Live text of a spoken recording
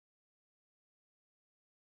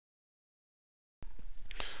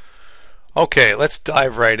Okay, let's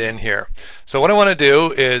dive right in here. So what I want to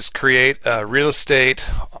do is create a real estate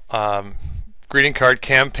um, greeting card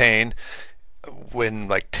campaign in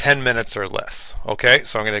like 10 minutes or less. Okay,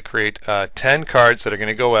 so I'm going to create 10 cards that are going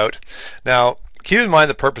to go out. Now, keep in mind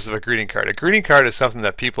the purpose of a greeting card. A greeting card is something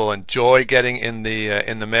that people enjoy getting in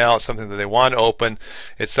the mail. It's something that they want to open.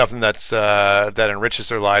 It's something that enriches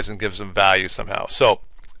their lives and gives them value somehow. So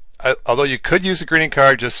although you could use a greeting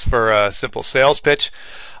card just for a simple sales pitch,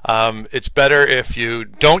 it's better if you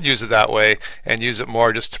don't use it that way and use it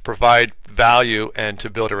more just to provide value and to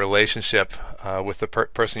build a relationship with the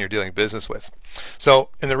person you're dealing business with. So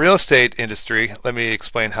in the real estate industry, let me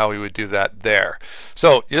explain how we would do that there.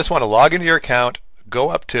 So you just want to log into your account, go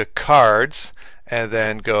up to cards, and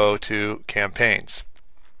then go to campaigns.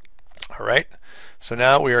 All right. So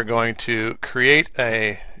now we are going to create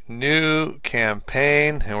a new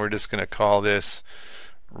campaign, and we're just going to call this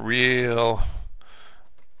Real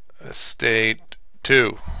Estate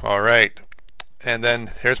 2. All right. And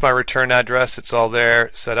then here's my return address. It's all there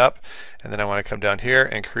set up. And then I want to come down here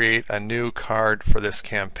and create a new card for this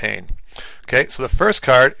campaign. Okay, so the first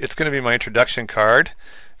card, it's going to be my introduction card.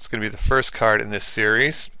 It's going to be the first card in this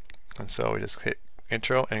series. And so we just hit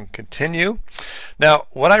intro and continue. Now,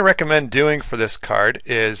 what I recommend doing for this card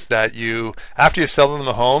is that you, after you sell them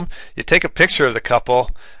the home, you take a picture of the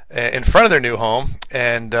couple in front of their new home,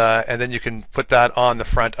 and then you can put that on the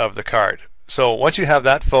front of the card. So once you have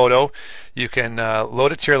that photo, you can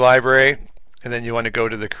load it to your library, and then you want to go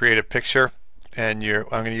to the create a picture, and I'm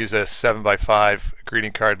going to use a 7x5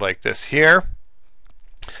 greeting card like this here.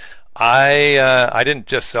 I didn't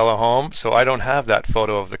just sell a home, so I don't have that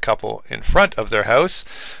photo of the couple in front of their house,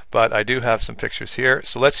 but I do have some pictures here.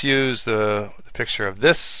 So let's use the picture of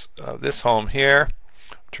this home here.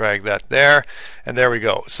 Drag that there, and there we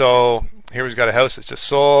go. So here we've got a house that's just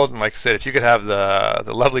sold, and like I said, if you could have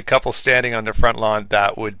the lovely couple standing on their front lawn,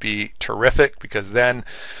 that would be terrific, because then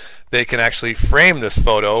they can actually frame this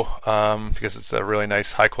photo because it's a really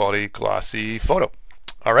nice, high quality, glossy photo.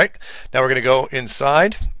 All right, now we're going to go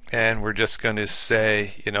inside, and we're just going to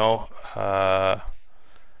say,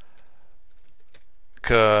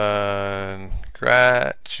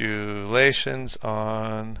 congratulations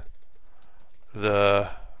on the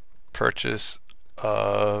purchase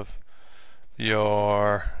of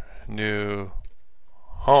your new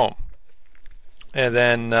home. And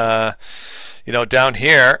then, down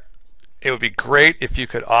here, it would be great if you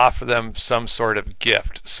could offer them some sort of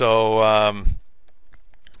gift. So,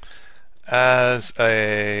 as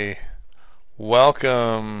a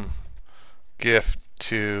welcome gift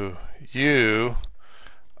to you,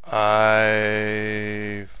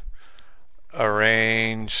 I've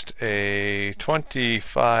arranged a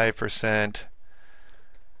 25%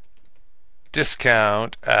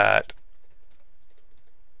 discount at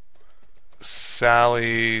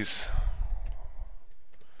Sally's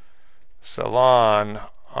Salon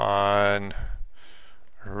on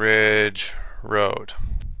Ridge Road.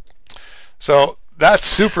 So that's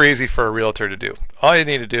super easy for a realtor to do. All you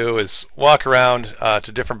need to do is walk around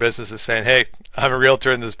to different businesses saying, hey, I'm a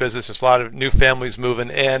realtor in this business. There's a lot of new families moving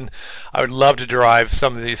in. I would love to drive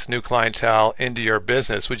some of these new clientele into your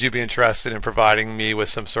business. Would you be interested in providing me with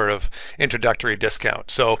some sort of introductory discount?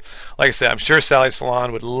 So, like I said, I'm sure Sally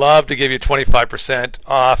Salon would love to give you 25%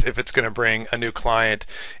 off if it's going to bring a new client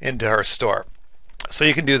into her store. So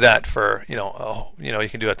you can do that for, you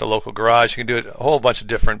can do it at the local garage. You can do it a whole bunch of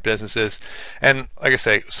different businesses. And like I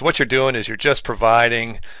say, so what you're doing is you're just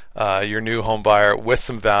providing your new home buyer with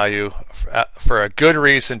some value for a good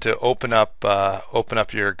reason to open up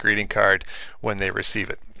your greeting card when they receive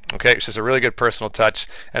it. Okay, it's just a really good personal touch,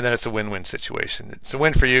 and then it's a win-win situation. It's a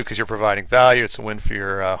win for you because you're providing value. It's a win for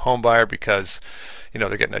your home buyer because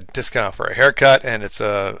they're getting a discount for a haircut, and it's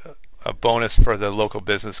a bonus for the local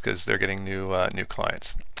business because they're getting new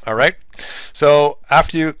clients. All right. So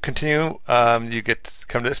after you continue, you get to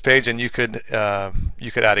come to this page, and you could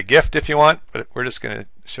add a gift if you want, but we're just going to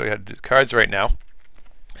show you how to do cards right now.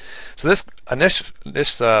 So this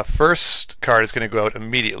first card is going to go out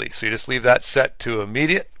immediately. So you just leave that set to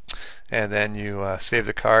immediate, and then you save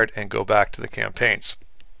the card and go back to the campaigns.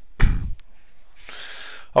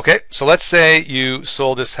 Okay, so let's say you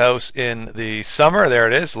sold this house in the summer. There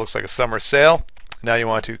it is. It looks like a summer sale. Now you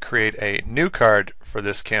want to create a new card for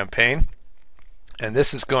this campaign, and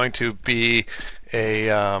this is going to be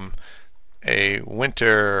a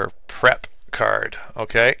winter prep card.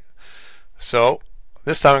 Okay, so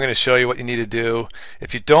this time I'm going to show you what you need to do.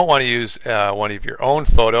 If you don't want to use one of your own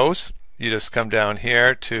photos, you just come down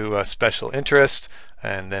here to special interest,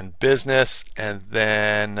 and then business, and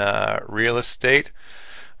then real estate.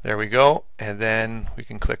 There we go. And then we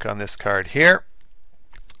can click on this card here.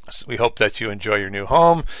 So we hope that you enjoy your new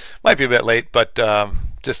home. Might be a bit late, but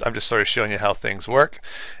I'm just sort of showing you how things work.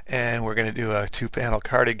 And we're going to do a 2-panel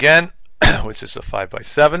card again, which is a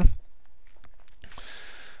 5x7.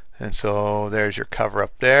 And so there's your cover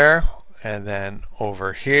up there. And then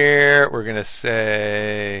over here, we're going to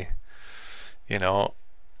say, you know,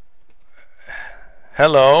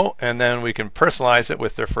 hello, and then we can personalize it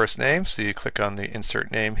with their first name. So you click on the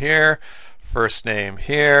insert name here, first name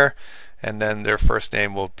here, and then their first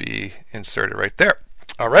name will be inserted right there.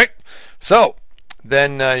 All right, so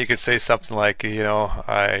then you could say something like, you know,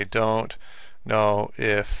 I don't know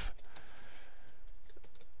if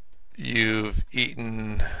you've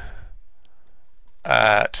eaten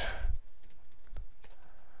at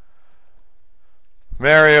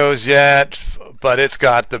Mario's yet, but it's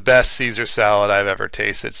got the best Caesar salad I've ever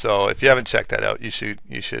tasted. So if you haven't checked that out, you should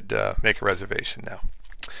make a reservation now.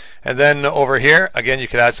 And then over here, again, you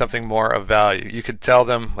could add something more of value. You could tell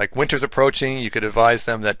them, like, winter's approaching. You could advise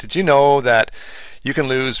them that, did you know that you can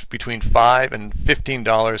lose between $5 and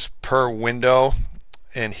 $15 per window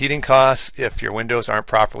in heating costs if your windows aren't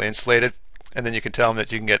properly insulated? And then you can tell them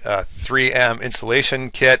that you can get a 3M insulation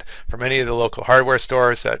kit from any of the local hardware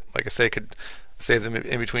stores that, like I say, could save them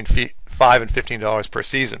in between $5 and $15 per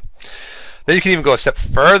season. Then you can even go a step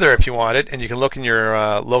further if you wanted, and you can look in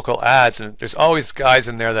your local ads, and there's always guys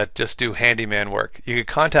in there that just do handyman work. You could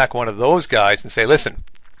contact one of those guys and say, listen,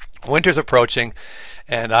 winter's approaching,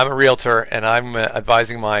 and I'm a realtor, and I'm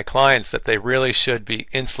advising my clients that they really should be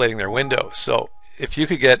insulating their windows. So if you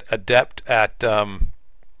could get adept at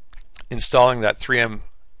installing that 3M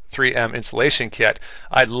insulation kit,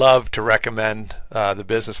 I'd love to recommend the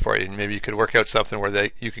business for you. And maybe you could work out something where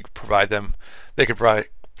he could provide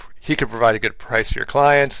a good price for your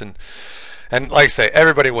clients, and like I say,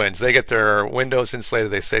 everybody wins. They get their windows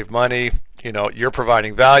insulated, they save money. You know, you're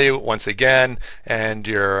providing value once again, and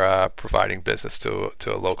you're providing business to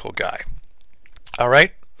a local guy. All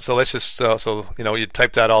right, so let's just so you know, you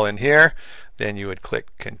type that all in here, then you would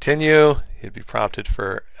click continue. You'd be prompted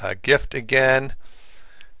for a gift again,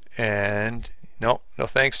 and no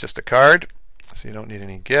thanks, just a card. So you don't need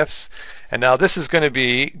any gifts. And now this is going to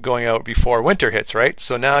be going out before winter hits, right?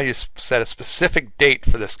 So now you set a specific date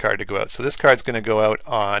for this card to go out. So this card's going to go out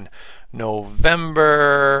on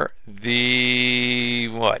November the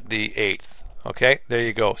 8th. Okay, there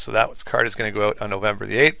you go. So that card is going to go out on November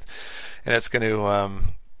the 8th, and it's going to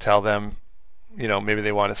tell them, you know, maybe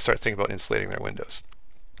they want to start thinking about insulating their windows.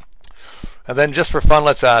 And then just for fun,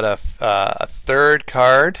 let's add a third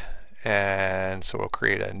card. And so we'll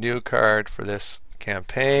create a new card for this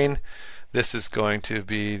campaign. This is going to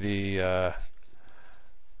be the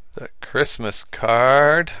Christmas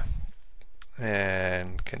card,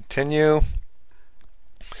 and continue.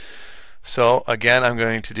 So again, I'm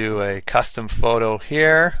going to do a custom photo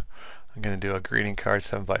here. I'm going to do a greeting card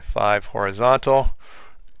 7x5 horizontal,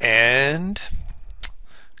 and I'm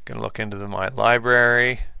going to look into my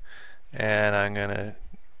library, and I'm going to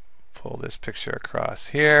pull this picture across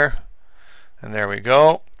here. And there we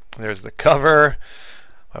go. There's the cover.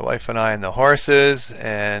 My wife and I and the horses,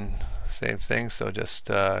 and same thing. So just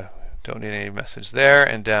don't need any message there.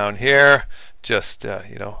 And down here, just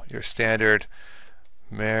you know, your standard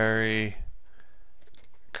Merry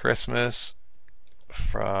Christmas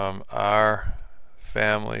from our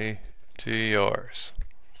family to yours.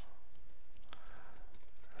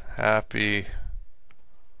 Happy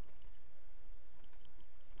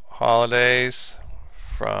holidays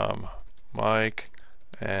from Mike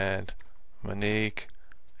and Monique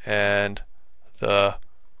and the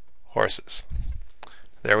horses.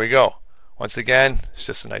 There we go. Once again, it's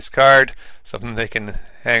just a nice card, something they can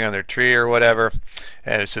hang on their tree or whatever,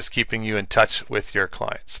 and it's just keeping you in touch with your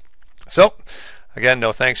clients. So again,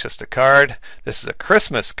 no thanks, just a card. This is a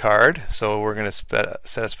Christmas card, so we're going to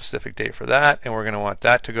set a specific date for that, and we're going to want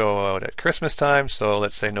that to go out at Christmas time. So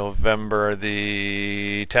let's say November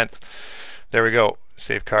the 10th. There we go.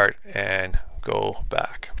 Save card and go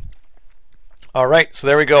back. All right, so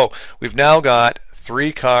there we go. We've now got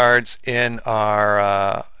 3 cards in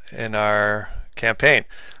our campaign.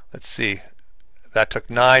 Let's see. That took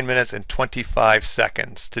 9 minutes and 25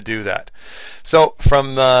 seconds to do that. So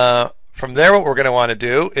from there, what we're going to want to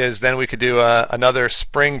do is then we could do another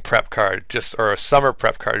spring prep card, or a summer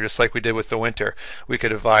prep card, just like we did with the winter. We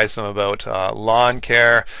could advise them about lawn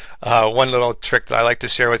care, One little trick that I like to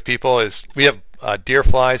share with people is we have deer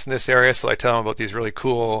flies in this area, so I tell them about these really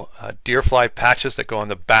cool deer fly patches that go on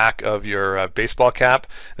the back of your baseball cap.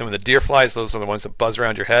 And when the deer flies, those are the ones that buzz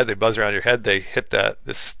around your head. They buzz around your head, they hit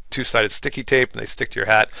this two-sided sticky tape, and they stick to your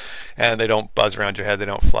hat, and they don't buzz around your head. They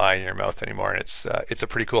don't fly in your mouth anymore, and it's a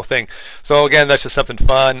pretty cool thing. So again, that's just something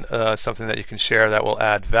fun, something that you can share that will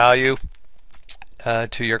add value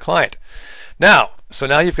to your client. So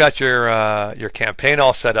now you've got your campaign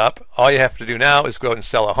all set up. All you have to do now is go out and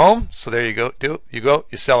sell a home. So there you go.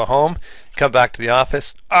 You sell a home. You come back to the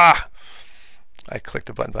office. I clicked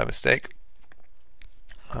a button by mistake.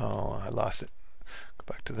 Oh, I lost it.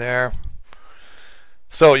 Go back to there.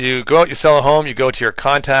 So you go out, you sell a home, you go to your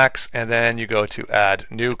contacts, and then you go to add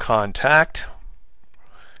new contact.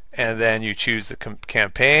 And then you choose the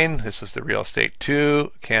campaign. This was the Real Estate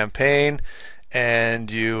 2 campaign.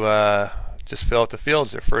 And you just fill out the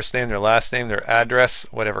fields: their first name, their last name, their address,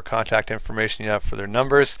 whatever contact information you have for their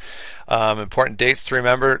numbers. Important dates to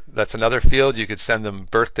remember, that's another field. You could send them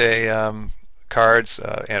birthday cards,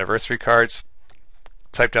 anniversary cards.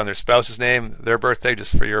 Type down their spouse's name, their birthday,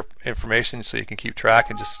 just for your information, so you can keep track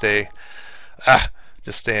and just stay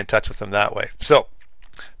in touch with them that way. So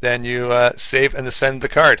then you save and send the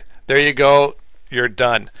card. There you go. You're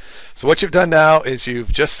done. So what you've done now is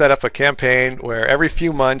you've just set up a campaign where every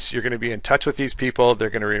few months you're going to be in touch with these people. They're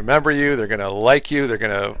going to remember you. They're going to like you. They're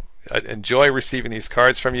going to enjoy receiving these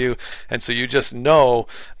cards from you. And so you just know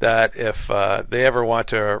that if they ever want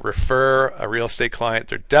to refer a real estate client,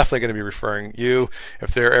 they're definitely going to be referring you.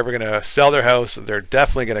 If they're ever going to sell their house, they're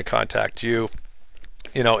definitely going to contact you.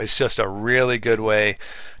 It's just a really good way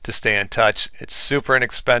to stay in touch. It's super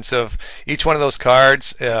inexpensive. Each one of those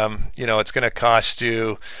cards, it's going to cost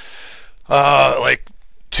you like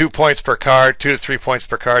 2 points per card, 2 to 3 points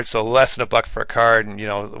per card, so less than $1 for a card, and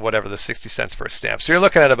whatever, the 60 cents for a stamp. So you're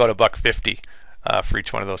looking at about $1.50 for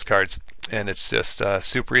each one of those cards. And it's just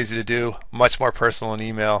super easy to do, much more personal in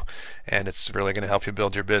email, and it's really going to help you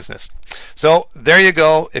build your business. So there you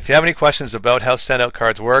go. If you have any questions about how send-out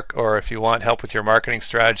cards work, or if you want help with your marketing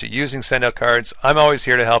strategy using send-out cards, I'm always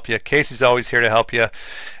here to help you. Casey's always here to help you,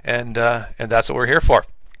 and that's what we're here for.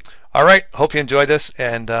 All right, hope you enjoyed this,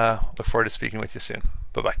 and look forward to speaking with you soon.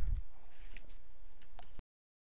 Bye-bye.